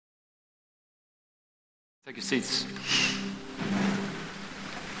Take your seats.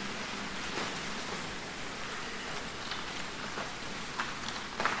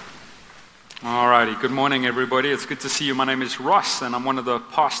 Alrighty, good morning everybody. It's good to see you. My name is Ross and I'm one of the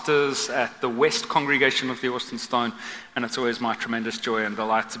pastors at the West Congregation of the Austin Stone, and it's always my tremendous joy and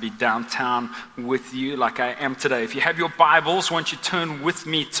delight to be downtown with you like I am today. If you have your Bibles, won't you turn with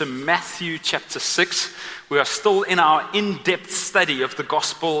me to Matthew chapter 6. We are still in our in-depth study of the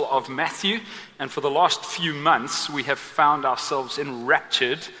Gospel of Matthew, and for the last few months we have found ourselves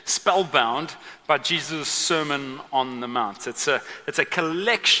enraptured, spellbound by Jesus' Sermon on the Mount. It's a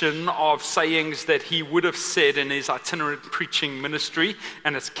collection of sayings that he would have said in his itinerant preaching ministry,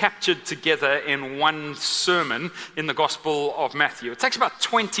 and it's captured together in one sermon in the Gospel of Matthew. It takes about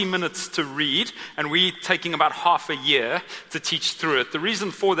 20 minutes to read, and we're taking about half a year to teach through it. The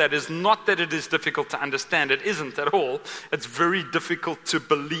reason for that is not that it is difficult to understand. It isn't at all. It's very difficult to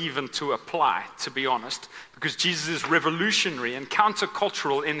believe and to apply, to be honest, because Jesus is revolutionary and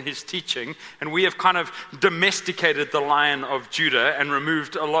countercultural in his teaching, and we have kind of domesticated the Lion of Judah and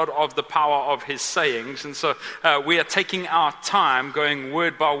removed a lot of the power of his sayings. And so we are taking our time going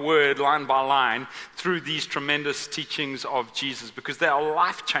word by word, line by line, through these tremendous teachings of Jesus, because they are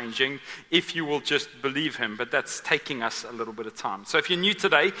life-changing if you will just believe him, but that's taking us a little bit of time. So if you're new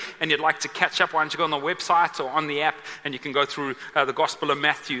today and you'd like to catch up, why don't you go on the website or on the app and you can go through the Gospel of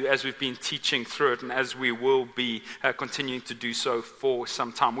Matthew as we've been teaching through it and as we will be continuing to do so for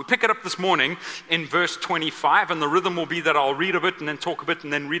some time. We pick it up this morning in verse 25, and the rhythm will be that I'll read a bit and then talk a bit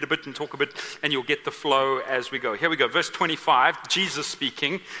and then read a bit and talk a bit, and you'll get the flow as we go. Here we go, verse 25, Jesus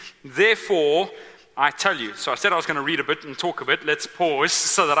speaking. Therefore, I tell you. So I said I was going to read a bit and talk a bit. Let's pause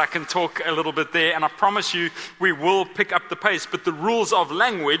so that I can talk a little bit there. And I promise you, we will pick up the pace. But the rules of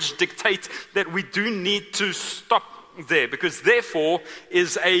language dictate that we do need to stop there, because therefore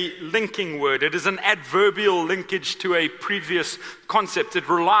is a linking word. It is an adverbial linkage to a previous concept. It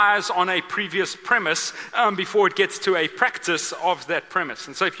relies on a previous premise before it gets to a practice of that premise.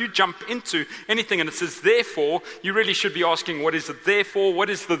 And so if you jump into anything and it says therefore, you really should be asking, what is it therefore? What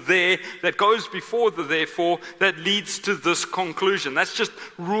is the there that goes before the therefore that leads to this conclusion? That's just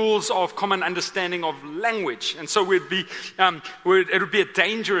rules of common understanding of language. And so it would be a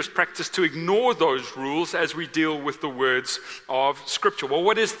dangerous practice to ignore those rules as we deal with the words of Scripture. Well,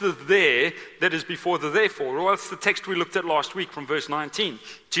 what is the there that is before the therefore? Well, it's the text we looked at last week from verse 19.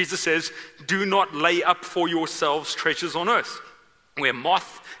 Jesus says, do not lay up for yourselves treasures on earth, where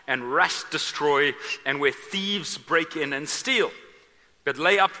moth and rust destroy and where thieves break in and steal. But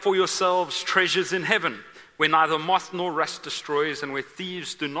lay up for yourselves treasures in heaven, where neither moth nor rust destroys and where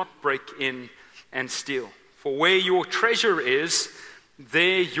thieves do not break in and steal. For where your treasure is,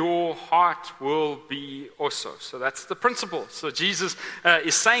 there your heart will be also. So that's the principle. So Jesus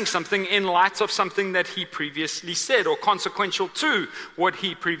is saying something in light of something that he previously said, or consequential to what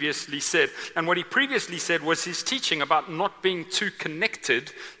he previously said. And what he previously said was his teaching about not being too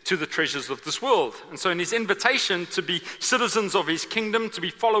connected to the treasures of this world. And so in his invitation to be citizens of his kingdom, to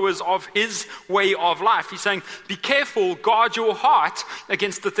be followers of his way of life, he's saying, be careful, guard your heart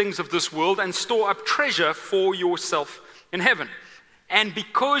against the things of this world and store up treasure for yourself in heaven. And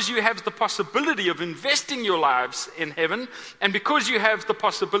because you have the possibility of investing your lives in heaven, and because you have the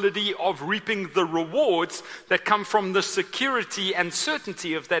possibility of reaping the rewards that come from the security and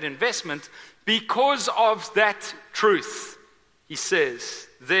certainty of that investment, because of that truth, he says,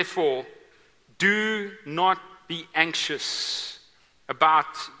 therefore, do not be anxious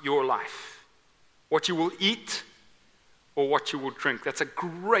about your life, what you will eat or what you will drink. That's a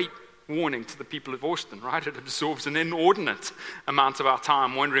great warning to the people of Austin, right? It absorbs an inordinate amount of our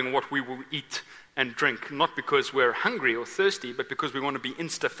time wondering what we will eat and drink, not because we're hungry or thirsty, but because we want to be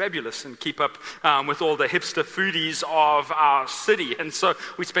insta-fabulous and keep up with all the hipster foodies of our city. And so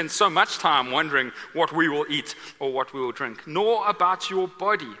we spend so much time wondering what we will eat or what we will drink, nor about your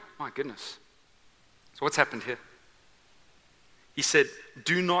body. My goodness. So what's happened here? He said,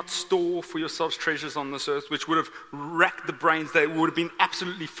 do not store for yourselves treasures on this earth, which would have racked the brains. They would have been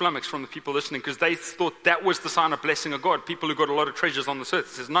absolutely flummoxed from the people listening, because they thought that was the sign of blessing of God, people who got a lot of treasures on this earth.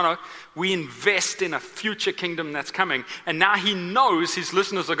 He says, no, we invest in a future kingdom that's coming. And now he knows his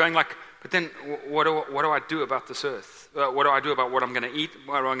listeners are going like, but then what do I do about this earth? What do I do about what I'm going to eat?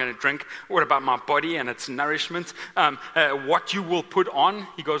 What am I going to drink? What about my body and its nourishment? What you will put on,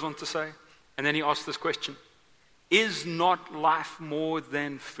 he goes on to say. And then he asks this question. Is not life more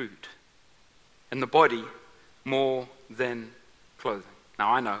than food, and the body more than clothing?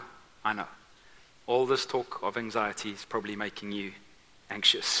 Now, I know. All this talk of anxiety is probably making you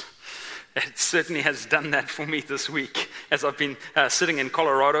anxious. It certainly has done that for me this week as I've been sitting in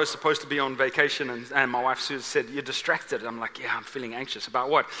Colorado, supposed to be on vacation, and my wife Sue said, "You're distracted." I'm like, "Yeah, I'm feeling anxious." "About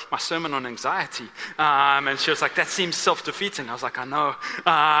what?" "My sermon on anxiety." And she was like, "That seems self-defeating." I was like, "I know,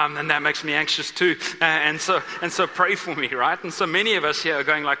 and that makes me anxious too." And so pray for me, right? And so many of us here are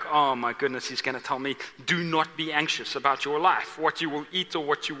going like, "Oh my goodness, he's going to tell me, do not be anxious about your life, what you will eat or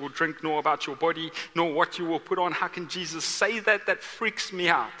what you will drink, nor about your body, nor what you will put on." How can Jesus say that? That freaks me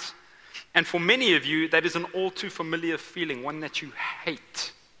out. And for many of you, that is an all too familiar feeling, one that you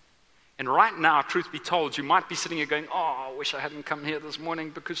hate. And right now, truth be told, you might be sitting here going, "Oh, I wish I hadn't come here this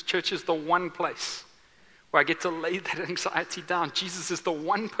morning, because church is the one place where I get to lay that anxiety down. Jesus is the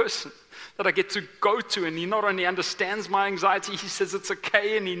one person that I get to go to, and he not only understands my anxiety, he says it's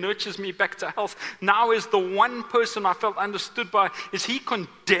okay, and he nurtures me back to health. Now is the one person I felt understood by. Is he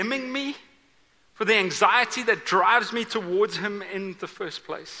condemning me for the anxiety that drives me towards him in the first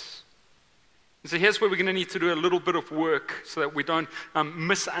place?" And so here's where we're going to need to do a little bit of work so that we don't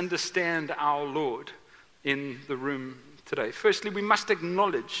misunderstand our Lord in the room today. Firstly, we must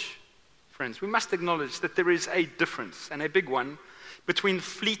acknowledge, friends, that there is a difference, and a big one, between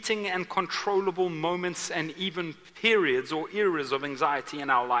fleeting and controllable moments and even periods or eras of anxiety in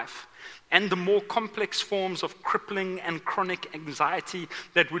our life, and the more complex forms of crippling and chronic anxiety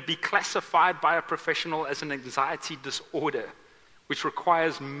that would be classified by a professional as an anxiety disorder, which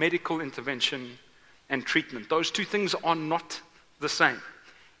requires medical intervention and treatment. Those two things are not the same.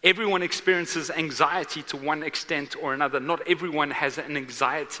 Everyone experiences anxiety to one extent or another. Not everyone has an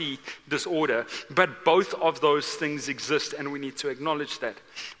anxiety disorder, but both of those things exist, and we need to acknowledge that.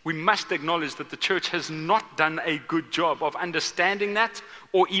 We must acknowledge that the church has not done a good job of understanding that,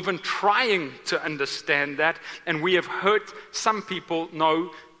 or even trying to understand that, and we have hurt some people,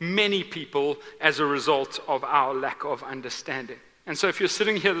 no, many people, as a result of our lack of understanding. And so if you're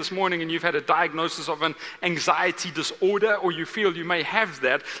sitting here this morning and you've had a diagnosis of an anxiety disorder, or you feel you may have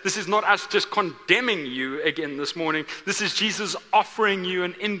that, this is not us just condemning you again this morning. This is Jesus offering you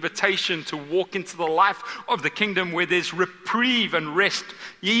an invitation to walk into the life of the kingdom where there's reprieve and rest,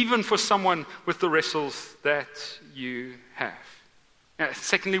 even for someone with the wrestles that you have.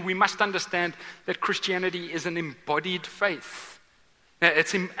 Secondly, we must understand that Christianity is an embodied faith.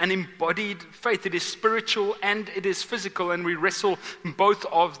 It's an embodied faith. It is spiritual and it is physical, and we wrestle both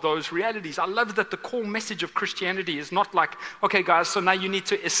of those realities. I love that the core message of Christianity is not like, "Okay, guys, so now you need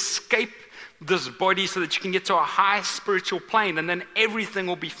to escape this body so that you can get to a high spiritual plane, and then everything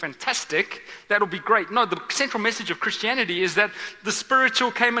will be fantastic. That'll be great." No, the central message of Christianity is that the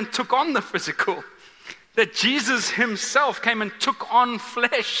spiritual came and took on the physical. That Jesus himself came and took on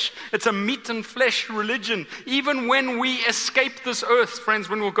flesh. It's a meat and flesh religion. Even when we escape this earth, friends,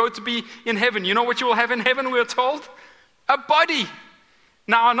 when we'll go to be in heaven, you know what you will have in heaven, we're told? A body.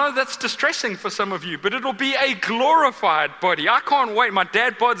 Now, I know that's distressing for some of you, but it'll be a glorified body. I can't wait. My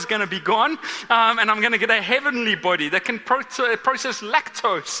dad bod's going to be gone, and I'm going to get a heavenly body that can process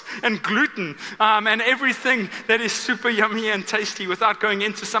lactose and gluten and everything that is super yummy and tasty without going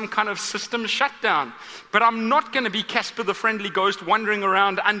into some kind of system shutdown. But I'm not going to be Casper the Friendly Ghost wandering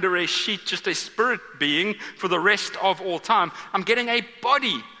around under a sheet, just a spirit being for the rest of all time. I'm getting a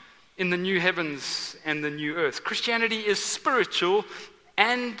body in the new heavens and the new earth. Christianity is spiritual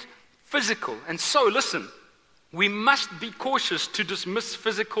and physical. And so, listen, we must be cautious to dismiss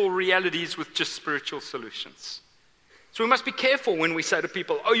physical realities with just spiritual solutions. So we must be careful when we say to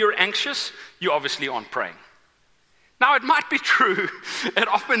people, "Oh, you're anxious? You obviously aren't praying." Now, it might be true, it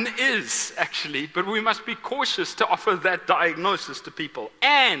often is actually, but we must be cautious to offer that diagnosis to people.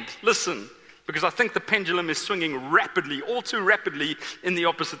 And listen, because I think the pendulum is swinging rapidly, all too rapidly, in the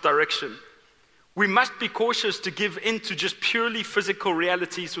opposite direction. We must be cautious to give in to just purely physical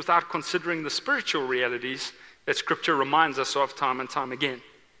realities without considering the spiritual realities that Scripture reminds us of time and time again.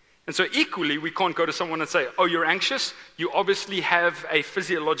 And so equally, we can't go to someone and say, "Oh, you're anxious? You obviously have a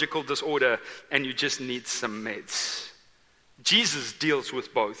physiological disorder and you just need some meds." Jesus deals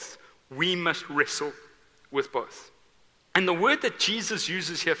with both. We must wrestle with both. And the word that Jesus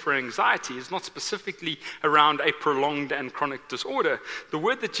uses here for anxiety is not specifically around a prolonged and chronic disorder. The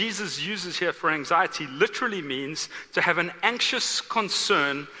word that Jesus uses here for anxiety literally means to have an anxious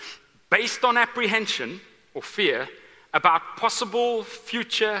concern based on apprehension or fear about possible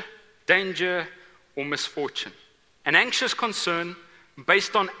future danger or misfortune. An anxious concern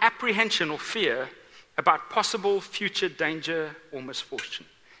based on apprehension or fear about possible future danger or misfortune.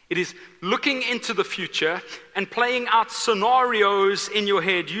 It is looking into the future and playing out scenarios in your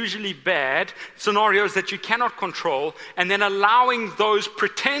head, usually bad, scenarios that you cannot control, and then allowing those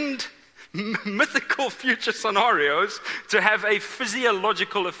pretend mythical future scenarios to have a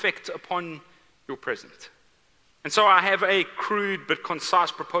physiological effect upon your present. And so I have a crude but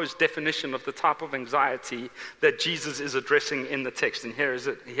concise proposed definition of the type of anxiety that Jesus is addressing in the text. And here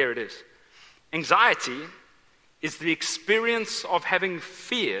it is. Anxiety is the experience of having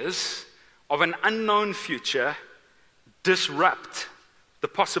fears of an unknown future disrupt the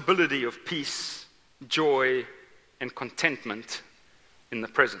possibility of peace, joy, and contentment in the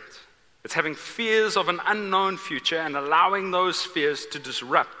present. It's having fears of an unknown future and allowing those fears to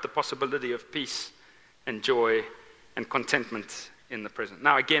disrupt the possibility of peace and joy and contentment in the present.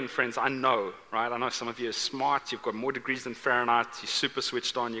 Now again, friends, I know, right? I know some of you are smart, you've got more degrees than Fahrenheit, you're super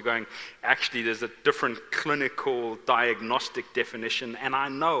switched on, you're going, actually there's a different clinical diagnostic definition, and I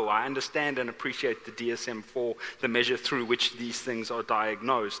understand and appreciate the DSM-4, the measure through which these things are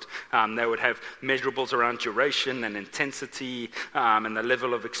diagnosed. They would have measurables around duration and intensity and the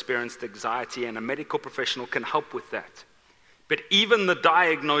level of experienced anxiety, and a medical professional can help with that. But even the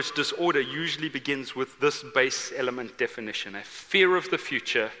diagnosed disorder usually begins with this base element definition, a fear of the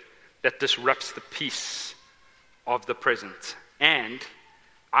future that disrupts the peace of the present. And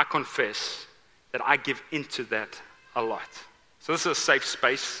I confess that I give into that a lot. So this is a safe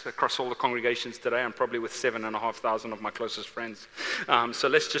space across all the congregations today. I'm probably with 7,500 of my closest friends. So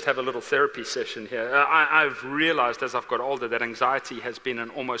let's just have a little therapy session here. I've realized as I've got older that anxiety has been an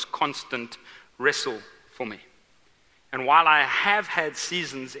almost constant wrestle for me. And while I have had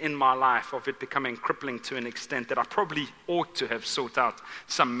seasons in my life of it becoming crippling to an extent that I probably ought to have sought out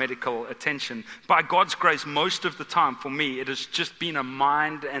some medical attention, by God's grace, most of the time for me, it has just been a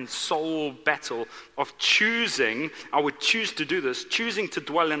mind and soul battle of choosing, I would choose to do this, choosing to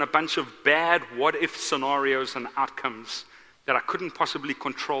dwell in a bunch of bad what-if scenarios and outcomes that I couldn't possibly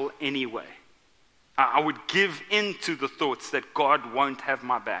control anyway. I would give in to the thoughts that God won't have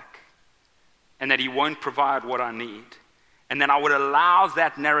my back and that He won't provide what I need. And then I would allow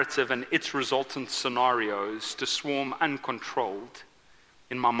that narrative and its resultant scenarios to swarm uncontrolled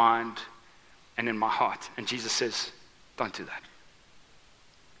in my mind and in my heart. And Jesus says, don't do that.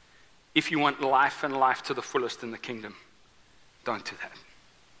 If you want life and life to the fullest in the kingdom, don't do that.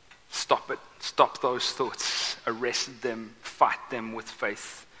 Stop it. Stop those thoughts. Arrest them. Fight them with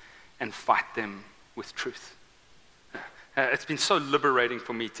faith. And fight them with truth. It's been so liberating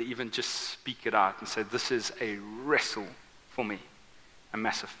for me to even just speak it out and say, this is a wrestle for me, a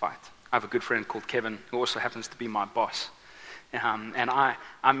massive fight. I have a good friend called Kevin, who also happens to be my boss. And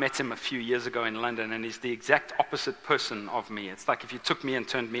I met him a few years ago in London, and he's the exact opposite person of me. It's like if you took me and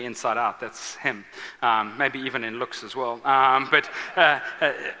turned me inside out, that's him. Maybe even in looks as well. But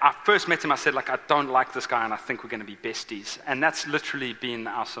I first met him, I said, I don't like this guy, and I think we're going to be besties. And that's literally been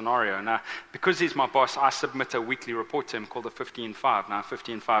our scenario. Now, because he's my boss, I submit a weekly report to him called the 15-5. Now,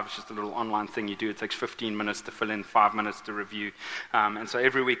 15-5 is just a little online thing you do. It takes 15 minutes to fill in, 5 minutes to review. And so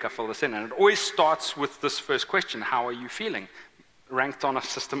every week I fill this in. And it always starts with this first question: how are you feeling? Ranked on a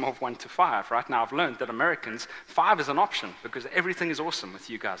system of 1 to 5. Right now I've learned that Americans, 5 is an option because everything is awesome with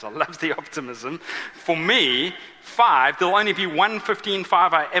you guys. I love the optimism. For me, 5, there'll only be one 15-5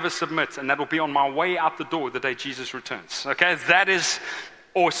 I ever submit, and that will be on my way out the door the day Jesus returns. Okay, that is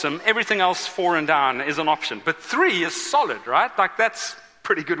awesome. Everything else 4 and down is an option. But 3 is solid, right? That's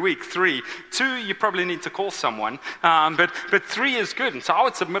pretty good week. 3. 2, you probably need to call someone. But 3 is good. And so I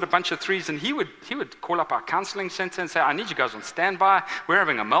would submit a bunch of 3s, and he would call up our counseling center and say, I need you guys on standby. We're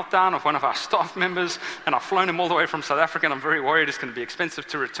having a meltdown of one of our staff members, and I've flown him all the way from South Africa, and I'm very worried it's going to be expensive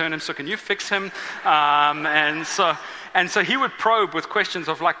to return him, so can you fix him? And so he would probe with questions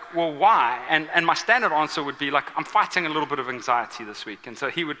of well, why? And my standard answer would be I'm fighting a little bit of anxiety this week. And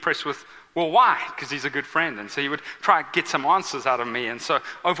so he would press with, well, why? Because he's a good friend. And so he would try to get some answers out of me. And so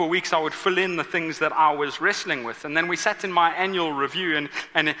over weeks, I would fill in the things that I was wrestling with. And then we sat in my annual review,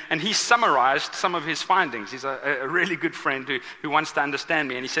 and he summarized some of his findings. He's a really good friend who wants to understand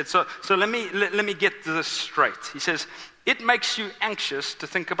me. And he said, so let me get this straight. He says, it makes you anxious to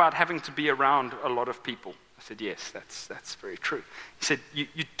think about having to be around a lot of people. I said, yes, that's very true. He said, you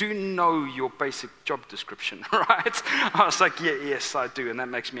do know your basic job description, right? I was like, yes, I do, and that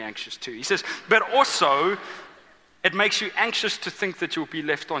makes me anxious too. He says, but also, it makes you anxious to think that you'll be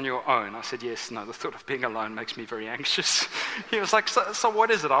left on your own. I said, yes, no, the thought of being alone makes me very anxious. He was like, so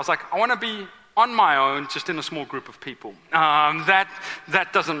what is it? I was like, I want to be on my own, just in a small group of people. That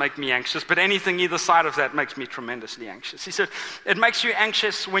doesn't make me anxious, but anything either side of that makes me tremendously anxious. He said, it makes you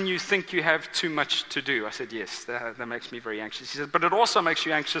anxious when you think you have too much to do. I said, yes, that makes me very anxious. He said, but it also makes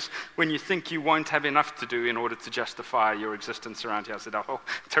you anxious when you think you won't have enough to do in order to justify your existence around here. I said, oh,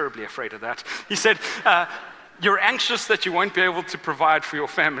 terribly afraid of that. He said, you're anxious that you won't be able to provide for your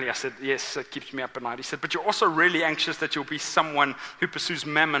family. I said, yes, it keeps me up at night. He said, but you're also really anxious that you'll be someone who pursues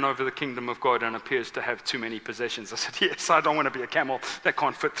mammon over the kingdom of God and appears to have too many possessions. I said, yes, I don't want to be a camel that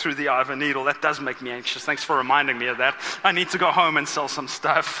can't fit through the eye of a needle. That does make me anxious. Thanks for reminding me of that. I need to go home and sell some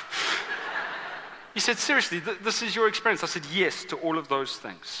stuff. He said, seriously, this is your experience? I said, yes, to all of those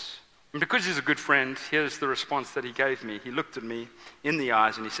things. And because he's a good friend, here's the response that he gave me. He looked at me in the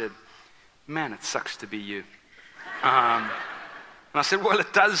eyes and he said, man, it sucks to be you. And I said, well,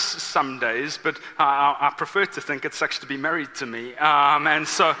 it does some days, but I prefer to think it sucks to be married to me. And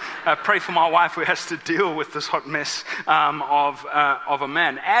so pray for my wife who has to deal with this hot mess of a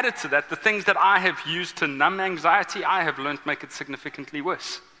man. Added to that, the things that I have used to numb anxiety, I have learned make it significantly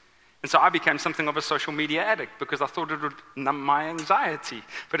worse. And so I became something of a social media addict because I thought it would numb my anxiety.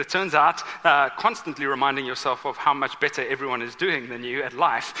 But it turns out constantly reminding yourself of how much better everyone is doing than you at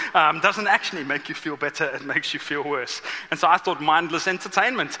life doesn't actually make you feel better, it makes you feel worse. And so I thought mindless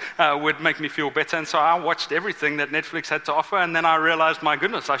entertainment would make me feel better. And so I watched everything that Netflix had to offer. And then I realized, my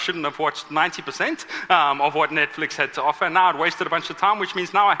goodness, I shouldn't have watched 90% of what Netflix had to offer. And now I'd wasted a bunch of time, which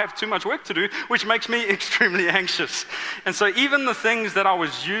means now I have too much work to do, which makes me extremely anxious. And so even the things that I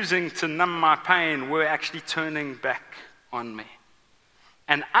was using to numb my pain were actually turning back on me.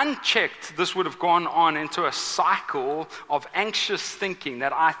 And unchecked, this would have gone on into a cycle of anxious thinking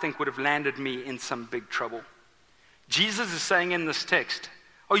that I think would have landed me in some big trouble. Jesus is saying in this text,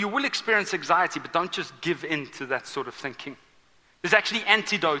 oh, you will experience anxiety, but don't just give in to that sort of thinking. There's actually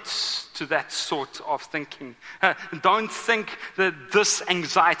antidotes to that sort of thinking. Don't think that this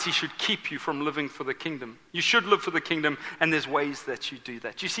anxiety should keep you from living for the kingdom. You should live for the kingdom, and there's ways that you do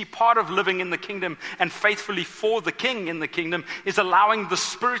that. You see, part of living in the kingdom and faithfully for the king in the kingdom is allowing the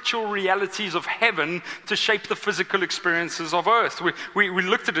spiritual realities of heaven to shape the physical experiences of earth. We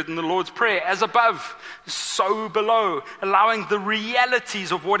looked at it in the Lord's Prayer, as above, so below, allowing the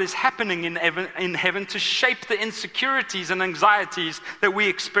realities of what is happening in heaven to shape the insecurities and anxieties that we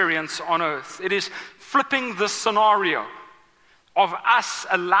experience on earth. It is flipping this scenario of us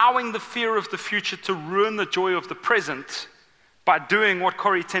allowing the fear of the future to ruin the joy of the present by doing what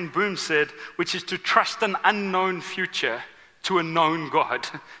Corrie ten Boom said, which is to trust an unknown future to a known God.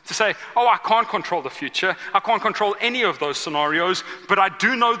 To say, oh, I can't control the future. I can't control any of those scenarios, but I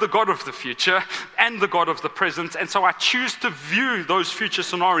do know the God of the future and the God of the present, and so I choose to view those future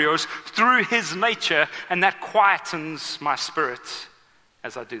scenarios through his nature, and that quietens my spirit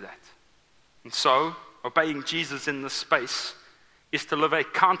as I do that. And so, obeying Jesus in this space is to live a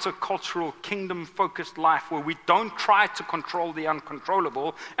countercultural, kingdom-focused life where we don't try to control the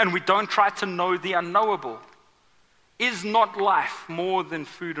uncontrollable and we don't try to know the unknowable. Is not life more than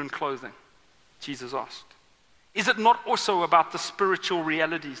food and clothing? Jesus asked. Is it not also about the spiritual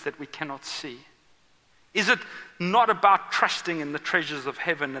realities that we cannot see? Is it not about trusting in the treasures of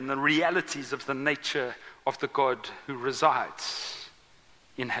heaven and the realities of the nature of the God who resides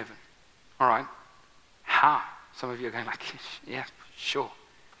in heaven? All right. How? Some of you are going like, yeah, sure.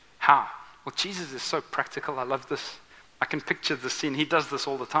 How? Well, Jesus is so practical. I love this. I can picture the scene. He does this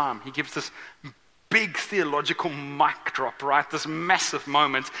all the time. He gives this big theological mic drop, right? This massive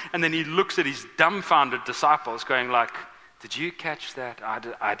moment. And then he looks at his dumbfounded disciples going like, did you catch that?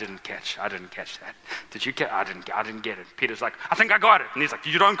 I didn't catch that. Did you catch? I didn't get it. Peter's like, I think I got it. And he's like,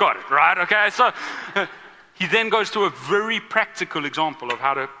 you don't got it, right? Okay, so he then goes to a very practical example of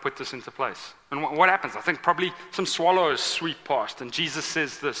how to put this into place. And what happens? I think probably some swallows sweep past. And Jesus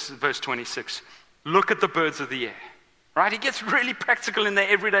says this, verse 26, look at the birds of the air, right? He gets really practical in their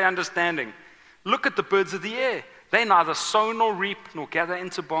everyday understanding. Look at the birds of the air. They neither sow nor reap nor gather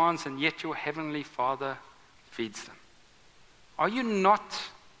into barns, and yet your heavenly Father feeds them. Are you not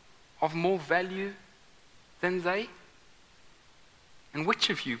of more value than they? And which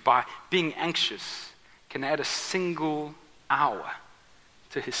of you, by being anxious, can add a single hour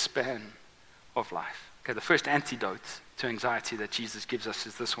to his span of life? Okay, the first antidote to anxiety that Jesus gives us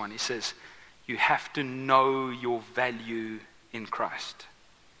is this one. He says, you have to know your value in Christ,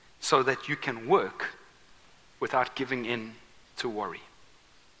 so that you can work without giving in to worry.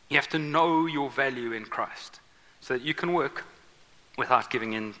 You have to know your value in Christ so that you can work without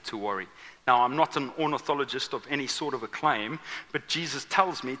giving in to worry. Now, I'm not an ornithologist of any sort of acclaim, but Jesus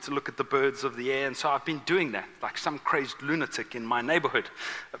tells me to look at the birds of the air, and so I've been doing that, like some crazed lunatic in my neighborhood.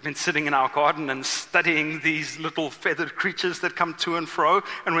 I've been sitting in our garden and studying these little feathered creatures that come to and fro,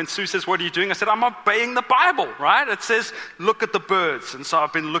 and when Sue says, what are you doing? I said, I'm obeying the Bible, right? It says, look at the birds, and so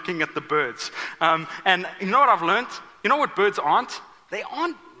I've been looking at the birds. And you know what I've learned? You know what birds aren't? They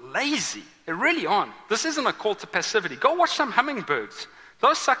aren't lazy. They really aren't. This isn't a call to passivity. Go watch some hummingbirds.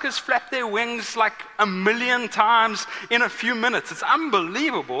 Those suckers flap their wings like 1,000,000 times in a few minutes. It's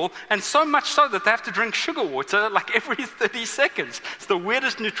unbelievable, and so much so that they have to drink sugar water like every 30 seconds. It's the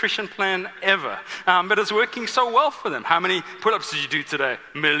weirdest nutrition plan ever, but it's working so well for them. How many pull-ups did you do today?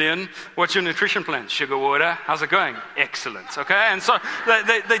 1,000,000. What's your nutrition plan? Sugar water. How's it going? Excellent, okay? And so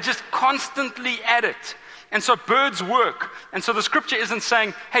they just constantly at it. And so birds work. And so the scripture isn't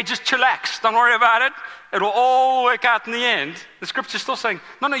saying, hey, just chillax, don't worry about it. It'll all work out in the end. The scripture is still saying,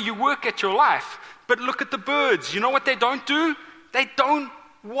 no, you work at your life, but look at the birds. You know what they don't do? They don't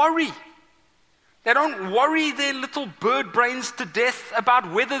worry. They don't worry their little bird brains to death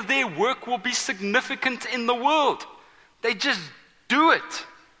about whether their work will be significant in the world. They just do it.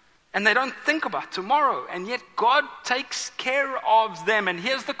 And they don't think about tomorrow. And yet God takes care of them. And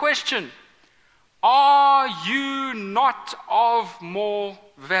here's the question. Are you not of more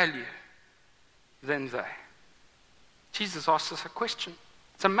value than they? Jesus asks us a question.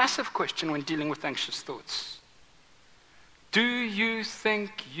 It's a massive question when dealing with anxious thoughts. Do you think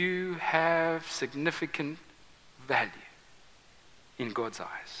you have significant value in God's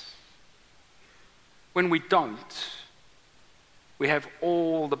eyes? When we don't, we have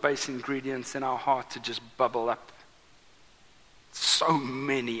all the base ingredients in our heart to just bubble up. So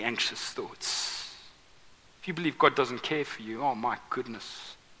many anxious thoughts. If you believe God doesn't care for you, oh my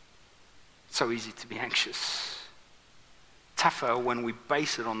goodness. It's so easy to be anxious. Tougher when we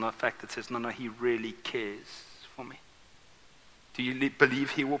base it on the fact that says, no, he really cares for me. Do you believe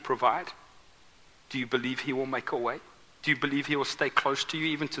he will provide? Do you believe he will make a way? Do you believe he will stay close to you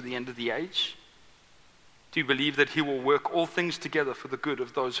even to the end of the age? Do you believe that he will work all things together for the good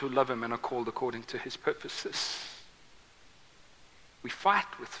of those who love him and are called according to his purposes? We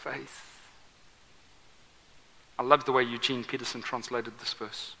fight with faith. I love the way Eugene Peterson translated this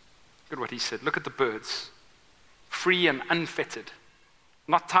verse. Look at what he said. Look at the birds. Free and unfettered.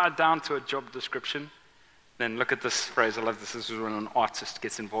 Not tied down to a job description. Then look at this phrase. I love this. This is when an artist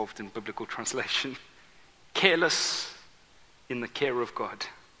gets involved in biblical translation. Careless in the care of God.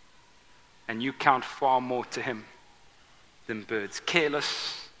 And you count far more to him than birds.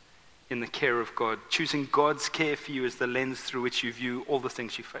 Careless in the care of God. Choosing God's care for you as the lens through which you view all the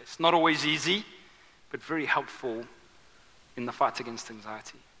things you face. Not always easy, but very helpful in the fight against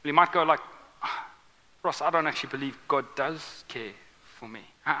anxiety. But you might go like, Ross, I don't actually believe God does care for me.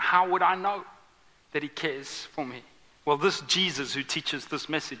 How would I know that he cares for me? Well, this Jesus who teaches this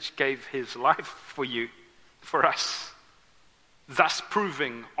message gave his life for you, for us. Thus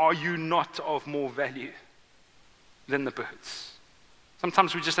proving, are you not of more value than the birds?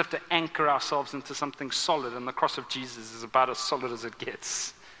 Sometimes we just have to anchor ourselves into something solid, and the cross of Jesus is about as solid as it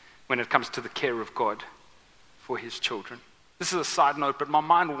gets when it comes to the care of God for his children. This is a side note, but my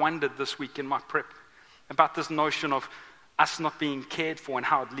mind wandered this week in my prep about this notion of us not being cared for and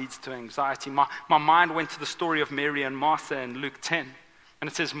how it leads to anxiety. My mind went to the story of Mary and Martha in Luke 10. And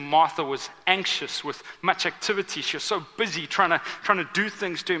it says Martha was anxious with much activity. She was so busy trying to do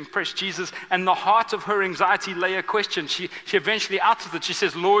things to impress Jesus. And the heart of her anxiety lay a question. She eventually answered it. She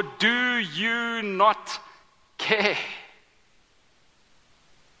says, Lord, do you not care?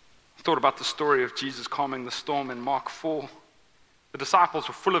 I thought about the story of Jesus calming the storm in Mark 4. The disciples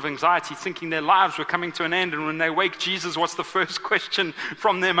were full of anxiety, thinking their lives were coming to an end. And when they wake Jesus, what's the first question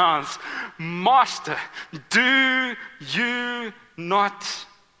from their mouths? Master, do you not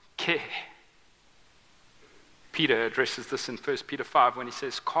care? Peter addresses this in 1 Peter 5 when he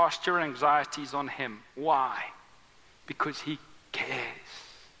says, cast your anxieties on him. Why? Because he cares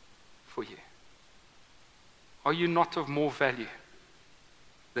for you. Are you not of more value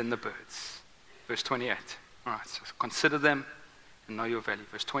than the birds? Verse 28. All right, so consider them and know your value.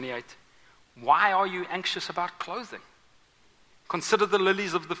 Verse 28. Why are you anxious about clothing? Consider the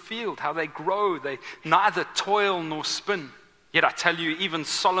lilies of the field, how they grow. They neither toil nor spin. Yet I tell you, even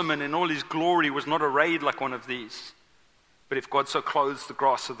Solomon in all his glory was not arrayed like one of these. But if God so clothes the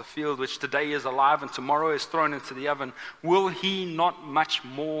grass of the field, which today is alive and tomorrow is thrown into the oven, will he not much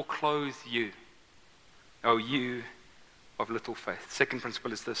more clothe you, O you of little faith? Second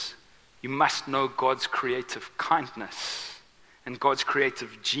principle is this. You must know God's creative kindness and God's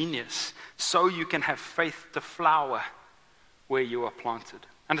creative genius so you can have faith to flower where you are planted.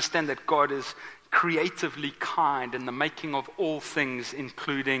 Understand that God is creatively kind in the making of all things,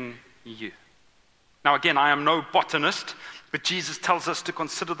 including you. Now again, I am no botanist, but Jesus tells us to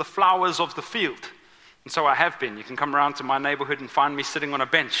consider the flowers of the field. And so I have been. You can come around to my neighborhood and find me sitting on a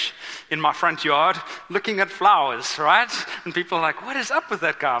bench in my front yard looking at flowers, right? And people are like, what is up with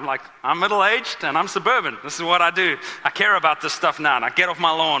that guy? I'm like, I'm middle-aged and I'm suburban. This is what I do. I care about this stuff now, and I get off my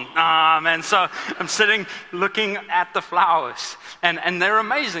lawn. Man, so I'm sitting looking at the flowers. And they're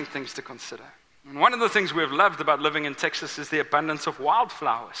amazing things to consider. And one of the things we've loved about living in Texas is the abundance of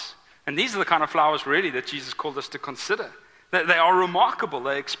wildflowers. And these are the kind of flowers really that Jesus called us to consider. They are remarkable.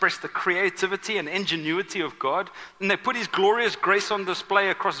 They express the creativity and ingenuity of God. And they put His glorious grace on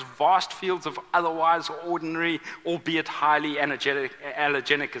display across vast fields of otherwise ordinary, albeit highly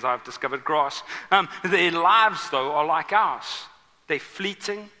allergenic, as I've discovered, grass. Their lives, though, are like ours. They're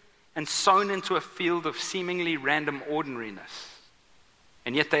fleeting and sown into a field of seemingly random ordinariness.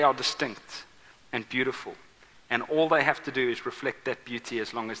 And yet they are distinct and beautiful. And all they have to do is reflect that beauty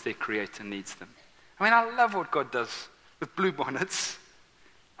as long as their Creator needs them. I mean, I love what God does with bluebonnets.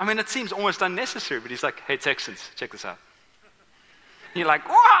 I mean, it seems almost unnecessary, but He's like, hey, Texans, check this out. And you're like,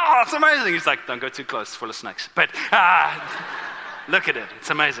 wow, that's amazing. He's like, don't go too close, it's full of snakes. But look at it.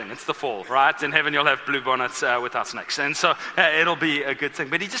 It's amazing. It's the fall, right? In heaven, you'll have bluebonnets without snakes. And so it'll be a good thing.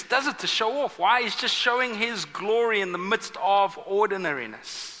 But He just does it to show off. Why? He's just showing His glory in the midst of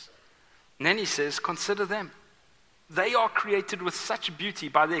ordinariness. And then He says, consider them. They are created with such beauty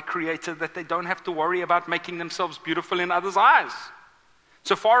by their Creator that they don't have to worry about making themselves beautiful in others' eyes.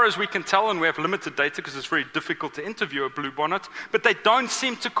 So far as we can tell, and we have limited data because it's very difficult to interview a bluebonnet, but they don't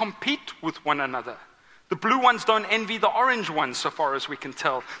seem to compete with one another. The blue ones don't envy the orange ones, so far as we can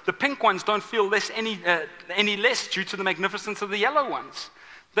tell. The pink ones don't feel any less due to the magnificence of the yellow ones.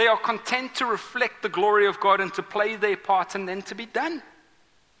 They are content to reflect the glory of God and to play their part and then to be done.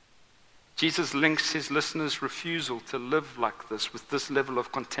 Jesus links His listeners' refusal to live like this, with this level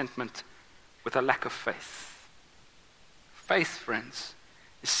of contentment, with a lack of faith. Faith, friends,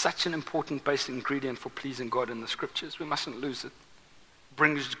 is such an important basic ingredient for pleasing God in the Scriptures. We mustn't lose it. It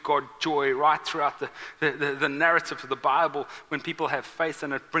brings God joy right throughout the narrative of the Bible when people have faith,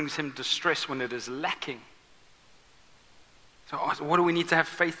 and it brings Him distress when it is lacking. So what do we need to have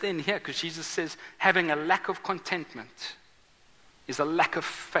faith in here? Because Jesus says having a lack of contentment is a lack of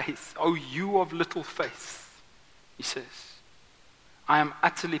faith. Oh, you of little faith, He says. I am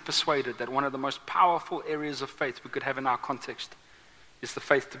utterly persuaded that one of the most powerful areas of faith we could have in our context is the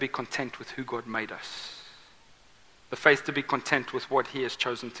faith to be content with who God made us. The faith to be content with what He has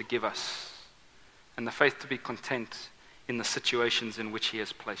chosen to give us. And the faith to be content in the situations in which He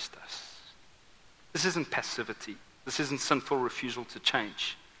has placed us. This isn't passivity. This isn't sinful refusal to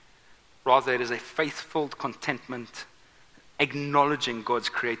change. Rather, it is a faith-filled contentment, acknowledging God's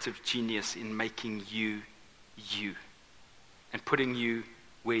creative genius in making you, you, and putting you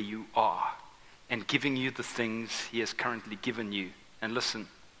where you are, and giving you the things He has currently given you. And listen,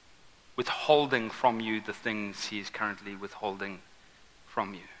 withholding from you the things He is currently withholding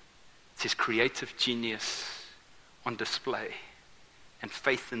from you. It's His creative genius on display, and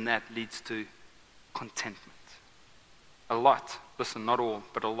faith in that leads to contentment. A lot, listen, not all,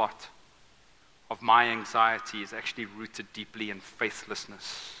 but a lot of my anxiety is actually rooted deeply in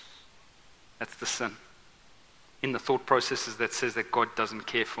faithlessness. That's the sin. In the thought processes that says that God doesn't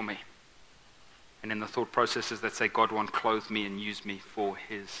care for me. And in the thought processes that say God won't clothe me and use me for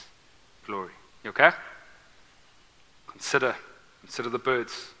His glory. You okay? Consider the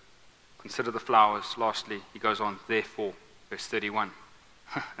birds. Consider the flowers. Lastly, He goes on, therefore, verse 31.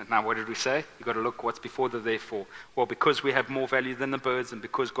 And now what did we say? You've got to look what's before the therefore. Well, because we have more value than the birds, and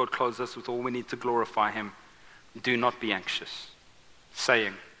because God clothes us with all we need to glorify Him, do not be anxious,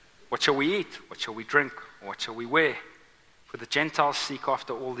 saying, what shall we eat? What shall we drink? Or what shall we wear? For the Gentiles seek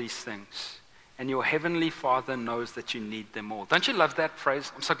after all these things, and your heavenly Father knows that you need them all. Don't you love that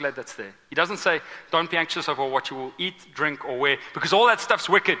phrase? I'm so glad that's there. He doesn't say, don't be anxious over what you will eat, drink, or wear, because all that stuff's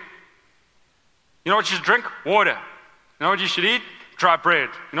wicked. You know what you should drink? Water. You know what you should eat? Dry bread.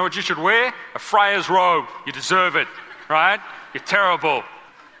 You know what you should wear? A friar's robe. You deserve it, right? You're terrible.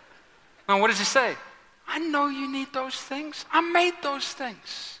 Now, what does He say? I know you need those things. I made those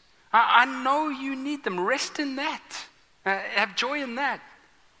things. I know you need them. Rest in that. Have joy in that.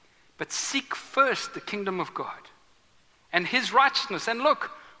 But seek first the kingdom of God and His righteousness. And look,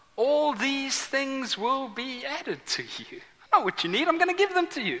 all these things will be added to you. I know what you need. I'm going to give them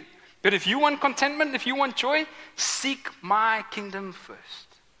to you. But if you want contentment, if you want joy, seek my kingdom first.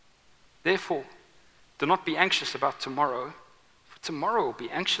 Therefore, do not be anxious about tomorrow, for tomorrow will be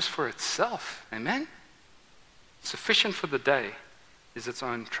anxious for itself. Amen? Sufficient for the day is its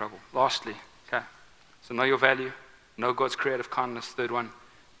own trouble. Lastly, okay, so know your value, know God's creative kindness. Third one,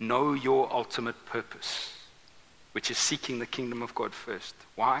 know your ultimate purpose, which is seeking the kingdom of God first.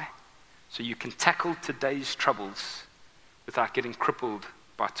 Why? so you can tackle today's troubles without getting crippled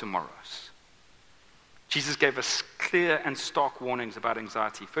by tomorrow's. Jesus gave us clear and stark warnings about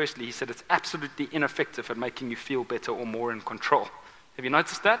anxiety. Firstly, he said it's absolutely ineffective at making you feel better or more in control. Have you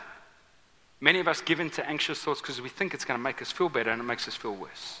noticed that? Many of us give in to anxious thoughts because we think it's going to make us feel better, and it makes us feel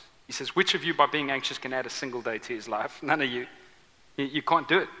worse. He says, which of you by being anxious can add a single day to his life? None of you. You can't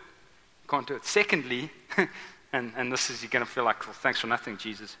do it. You can't do it. Secondly, and this is, you're going to feel like, well, thanks for nothing,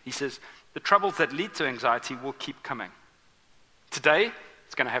 Jesus. He says, the troubles that lead to anxiety will keep coming. Today,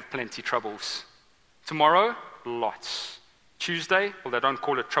 it's going to have plenty troubles. Tomorrow, lots. Tuesday, well, they don't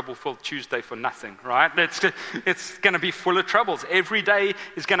call it trouble-filled Tuesday for nothing, right? It's going to be full of troubles. Every day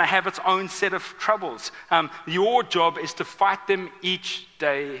is going to have its own set of troubles. Your job is to fight them each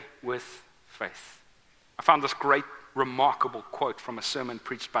day with faith. I found this great, remarkable quote from a sermon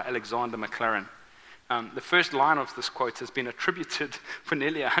preached by Alexander McLaren. The first line of this quote has been attributed for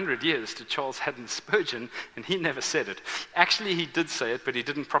nearly 100 years to Charles Haddon Spurgeon, and he never said it. Actually, he did say it, but he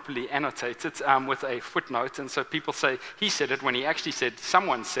didn't properly annotate it with a footnote, and so people say he said it when he actually said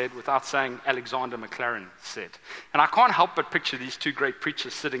someone said without saying Alexander McLaren said. And I can't help but picture these two great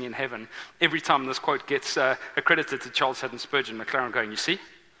preachers sitting in heaven every time this quote gets accredited to Charles Haddon Spurgeon. McLaren going, you see,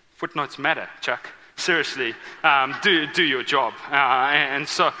 footnotes matter, Chuck. Seriously, do your job. And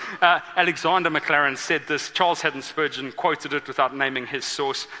so Alexander McLaren said this. Charles Haddon Spurgeon quoted it without naming his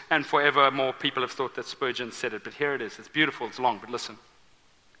source, and forever more people have thought that Spurgeon said it. But here it is. It's beautiful. It's long, but listen.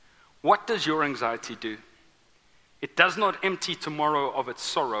 What does your anxiety do? It does not empty tomorrow of its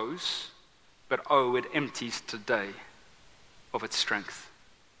sorrows, but it empties today of its strength.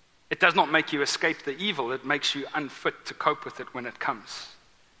 It does not make you escape the evil. It makes you unfit to cope with it when it comes.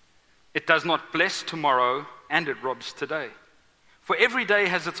 It does not bless tomorrow, and it robs today. For every day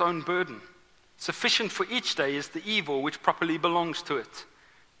has its own burden. Sufficient for each day is the evil which properly belongs to it.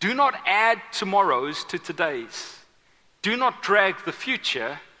 Do not add tomorrows to today's. Do not drag the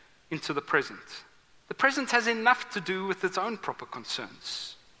future into the present. The present has enough to do with its own proper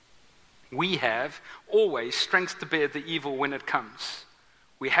concerns. We have always strength to bear the evil when it comes.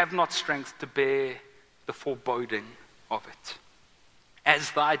 We have not strength to bear the foreboding of it.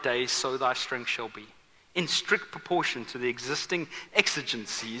 As thy days, so thy strength shall be. In strict proportion to the existing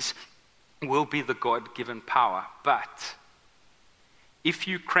exigencies will be the God-given power. But if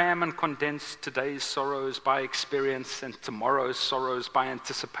you cram and condense today's sorrows by experience and tomorrow's sorrows by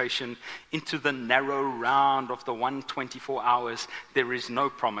anticipation into the narrow round of the 124 hours, there is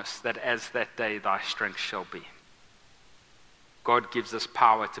no promise that as that day thy strength shall be. God gives us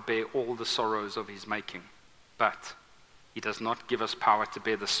power to bear all the sorrows of his making, but he does not give us power to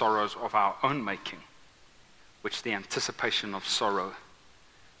bear the sorrows of our own making, which the anticipation of sorrow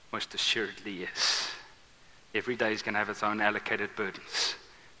most assuredly is. Every day is going to have its own allocated burdens.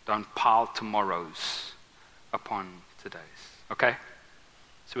 Don't pile tomorrows upon today's. Okay?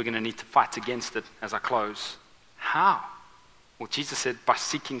 So we're going to need to fight against it as I close. How? Well, Jesus said, by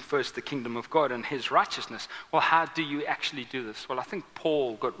seeking first the kingdom of God and his righteousness. Well, how do you actually do this? Well, I think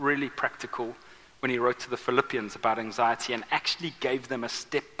Paul got really practical when he wrote to the Philippians about anxiety and actually gave them a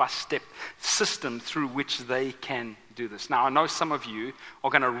step-by-step system through which they can do this. Now, I know some of you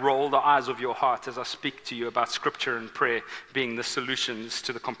are going to roll the eyes of your heart as I speak to you about scripture and prayer being the solutions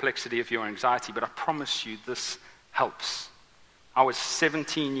to the complexity of your anxiety, but I promise you this helps. I was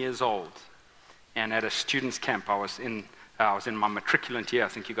 17 years old, and at a student's camp, I was in my matriculant year. I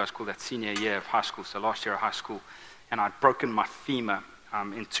think you guys call that senior year of high school, so last year of high school, and I'd broken my femur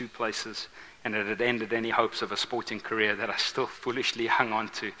in 2 places. And it had ended any hopes of a sporting career that I still foolishly hung on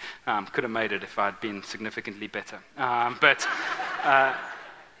to. Could have made it if I'd been significantly better. But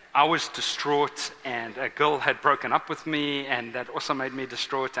I was distraught, and a girl had broken up with me, and that also made me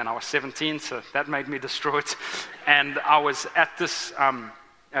distraught. And I was 17, so that made me distraught. And I was at this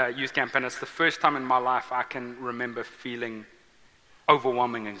youth camp, and it's the first time in my life I can remember feeling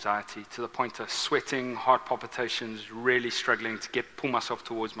overwhelming anxiety to the point of sweating, heart palpitations, really struggling to pull myself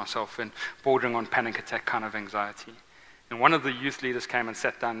towards myself and bordering on panic attack kind of anxiety. And one of the youth leaders came and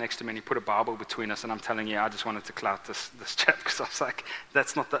sat down next to me and he put a Bible between us, and I'm telling you, I just wanted to clout this chap because I was like,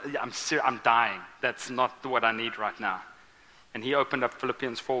 I'm dying. That's not what I need right now. And he opened up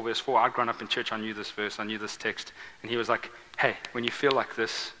Philippians 4 verse 4. I'd grown up in church, I knew this verse, I knew this text. And he was like, hey, when you feel like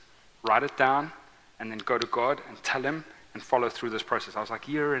this, write it down and then go to God and tell him and follow through this process. I was like,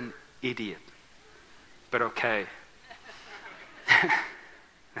 you're an idiot, but okay.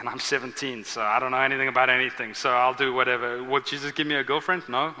 And I'm 17, so I don't know anything about anything, so I'll do whatever. Would Jesus give me a girlfriend?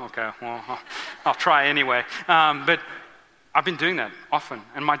 No? Okay, well, I'll try anyway. But I've been doing that often,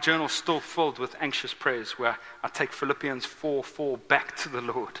 and my journal's still filled with anxious prayers where I take Philippians 4:4 back to the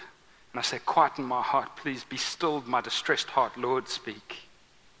Lord And I say, quieten my heart, please be stilled my distressed heart, Lord, speak.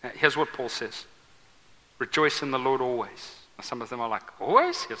 Now, here's what Paul says. Rejoice in the Lord always. Now, some of them are like,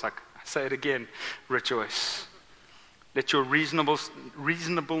 always? He's like, I say it again, rejoice. Let your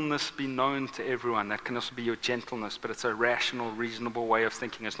reasonableness be known to everyone. That can also be your gentleness, but it's a rational, reasonable way of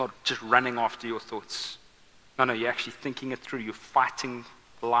thinking. It's not just running after your thoughts. No, you're actually thinking it through. You're fighting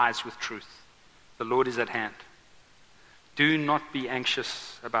lies with truth. The Lord is at hand. Do not be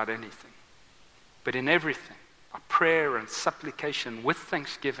anxious about anything, but in everything, by prayer and supplication with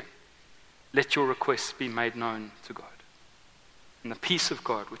thanksgiving, let your requests be made known to God. And the peace of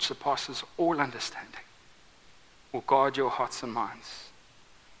God, which surpasses all understanding, will guard your hearts and minds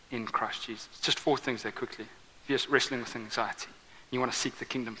in Christ Jesus. Just 4 things there quickly. If you're wrestling with anxiety, you want to seek the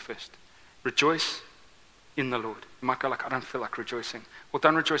kingdom first. Rejoice in the Lord. You might go like, I don't feel like rejoicing. Well,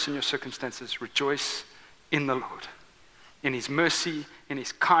 don't rejoice in your circumstances. Rejoice in the Lord. In His mercy, in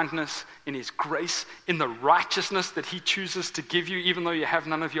His kindness, in His grace, in the righteousness that He chooses to give you, even though you have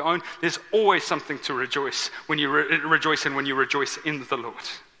none of your own. There's always something to rejoice when you rejoice in the Lord.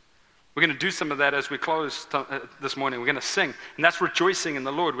 We're going to do some of that as we close this morning. We're going to sing, and that's rejoicing in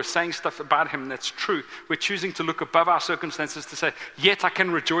the Lord. We're saying stuff about Him that's true. We're choosing to look above our circumstances to say, yet I can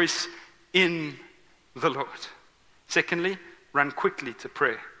rejoice in the Lord. Secondly, run quickly to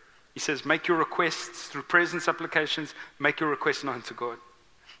prayer. He says, make your requests through prayers and supplications, make your requests known to God.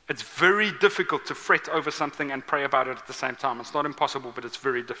 It's very difficult to fret over something and pray about it at the same time. It's not impossible, but it's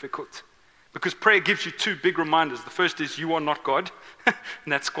very difficult. Because prayer gives you 2 big reminders. The first is you are not God,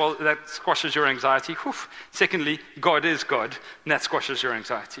 and that squashes your anxiety. Secondly, God is God, and that squashes your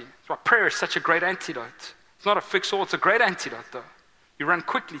anxiety. That's why prayer is such a great antidote. It's not a fix-all, it's a great antidote, though. You run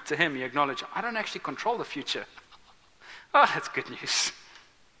quickly to Him, you acknowledge, I don't actually control the future. Oh, that's good news.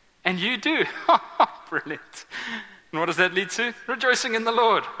 And you do. Brilliant. And what does that lead to? Rejoicing in the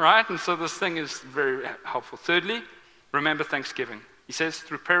Lord, right? And so this thing is very helpful. Thirdly, remember thanksgiving. He says,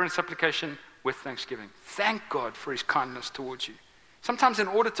 through prayer and supplication with thanksgiving. Thank God for His kindness towards you. Sometimes in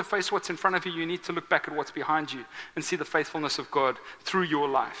order to face what's in front of you, you need to look back at what's behind you and see the faithfulness of God through your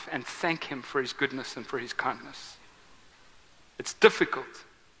life and thank Him for His goodness and for His kindness. It's difficult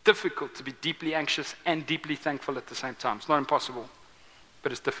to be deeply anxious and deeply thankful at the same time. It's not impossible,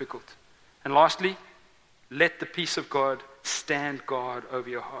 but it's difficult. And lastly, let the peace of God stand guard over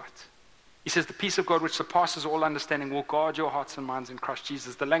your heart. He says, the peace of God which surpasses all understanding will guard your hearts and minds in Christ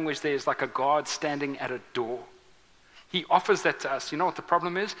Jesus. The language there is like a guard standing at a door. He offers that to us. You know what the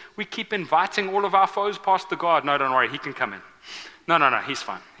problem is? We keep inviting all of our foes past the guard. No, don't worry, he can come in. No, he's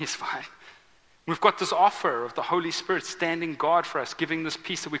fine. He's fine. We've got this offer of the Holy Spirit standing guard for us, giving this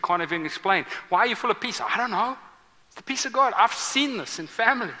peace that we can't even explain. Why are you full of peace? I don't know. It's the peace of God. I've seen this in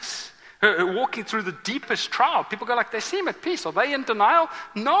families. Walking through the deepest trial. People go like, they seem at peace. Are they in denial?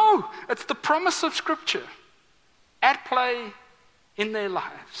 No. It's the promise of Scripture at play in their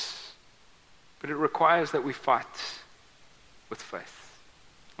lives. But it requires that we fight with faith.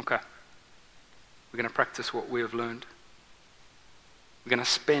 Okay. We're going to practice what we have learned. We're going to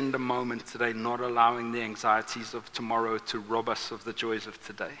spend a moment today not allowing the anxieties of tomorrow to rob us of the joys of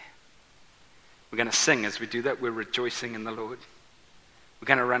today. We're going to sing as we do that. We're rejoicing in the Lord. We're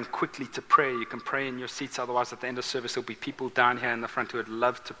going to run quickly to prayer. You can pray in your seats. Otherwise, at the end of service, there'll be people down here in the front who would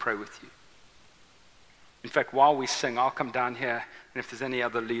love to pray with you. In fact, while we sing, I'll come down here, and if there's any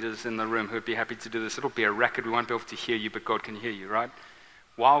other leaders in the room who would be happy to do this, it'll be a record. We won't be able to hear you, but God can hear you, right?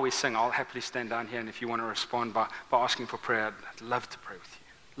 While we sing, I'll happily stand down here, and if you want to respond by asking for prayer, I'd love to pray with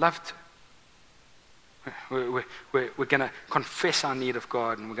you. Love to. We're going to confess our need of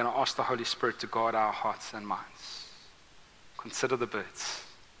God, and we're going to ask the Holy Spirit to guard our hearts and minds. Consider the birds.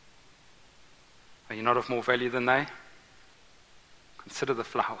 Are you not of more value than they? Consider the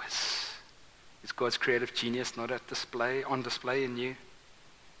flowers. Is God's creative genius not on display in you?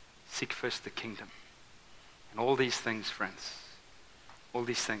 Seek first the kingdom. And all these things, friends, all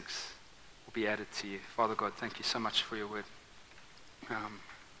these things will be added to you. Father God, thank you so much for your word.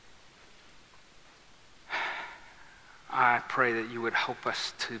 I pray that you would help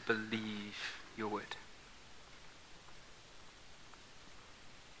us to believe your word.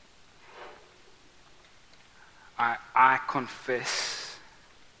 I confess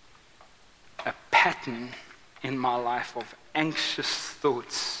a pattern in my life of anxious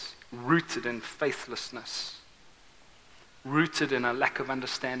thoughts rooted in faithlessness, rooted in a lack of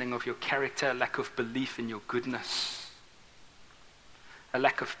understanding of your character, a lack of belief in your goodness, a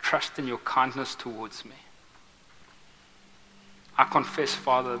lack of trust in your kindness towards me. I confess,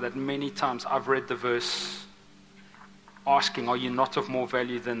 Father, that many times I've read the verse asking, are you not of more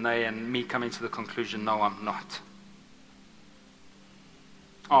value than they? And me coming to the conclusion, no, I'm not.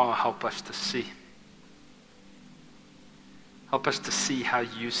 Oh, help us to see. Help us to see how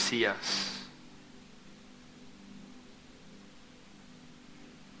you see us.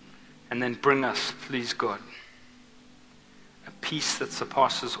 And then bring us, please God, a peace that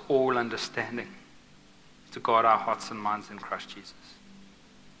surpasses all understanding to guard our hearts and minds in Christ Jesus.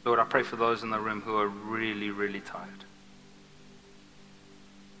 Lord, I pray for those in the room who are really, really tired.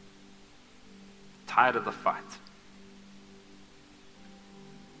 Tired of the fight.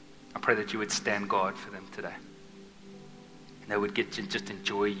 I pray that you would stand guard for them today. And they would get to just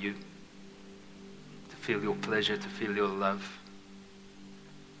enjoy you, to feel your pleasure, to feel your love.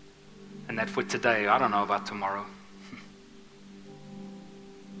 And that for today, I don't know about tomorrow,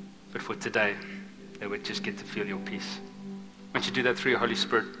 but for today, they would just get to feel your peace. Once you do that through your Holy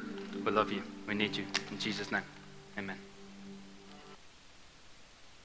Spirit, we love you. We need you. In Jesus' name, amen.